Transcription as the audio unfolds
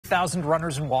3,000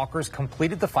 runners and walkers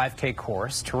completed the 5K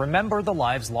course to remember the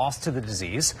lives lost to the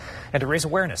disease and to raise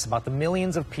awareness about the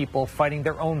millions of people fighting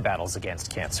their own battles against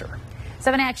cancer.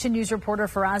 7 Action News reporter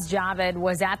Wxyz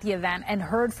was at the event and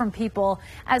heard from people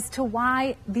as to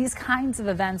why these kinds of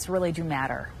events really do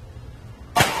matter.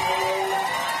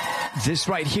 This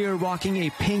right here, rocking a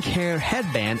pink hair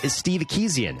headband, is Steve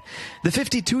Wxyz. The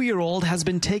 52-year-old has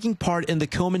been taking part in the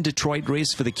Komen Detroit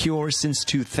Race for the Cure since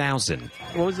 2000.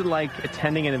 What was it like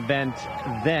attending an event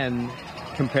then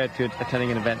compared to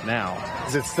attending an event now?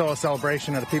 It's still a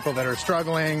celebration of the people that are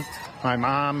struggling. My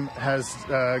mom has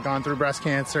gone through breast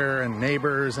cancer, and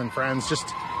neighbors and friends, just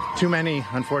too many,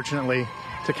 unfortunately,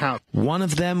 to count. One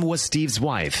of them was Steve's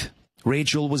wife.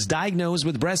 Rachel was diagnosed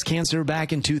with breast cancer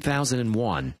back in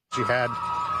 2001. She had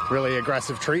really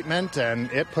aggressive treatment,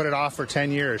 and it put it off for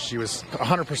 10 years. She was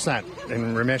 100%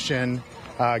 in remission,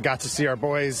 got to see our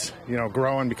boys,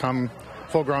 grow and become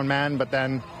full-grown men. But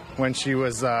then when she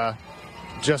was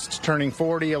just turning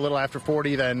 40, a little after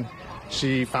 40, then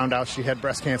she found out she had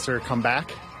breast cancer come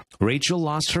back. Rachel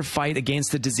lost her fight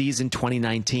against the disease in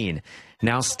 2019.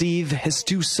 Now Steve, his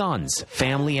 2 sons,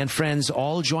 family and friends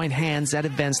all join hands at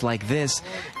events like this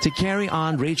to carry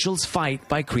on Rachel's fight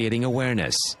by creating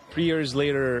awareness. 3 years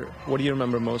later, what do you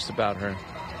remember most about her?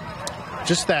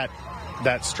 Just that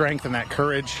strength and that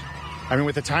courage. I mean,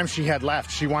 with the time she had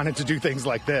left, she wanted to do things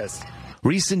like this.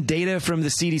 Recent data from the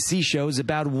CDC shows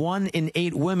about 1 in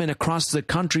 8 women across the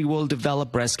country will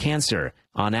develop breast cancer.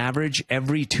 On average,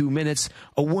 every 2 minutes,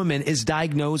 a woman is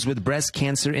diagnosed with breast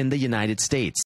cancer in the United States.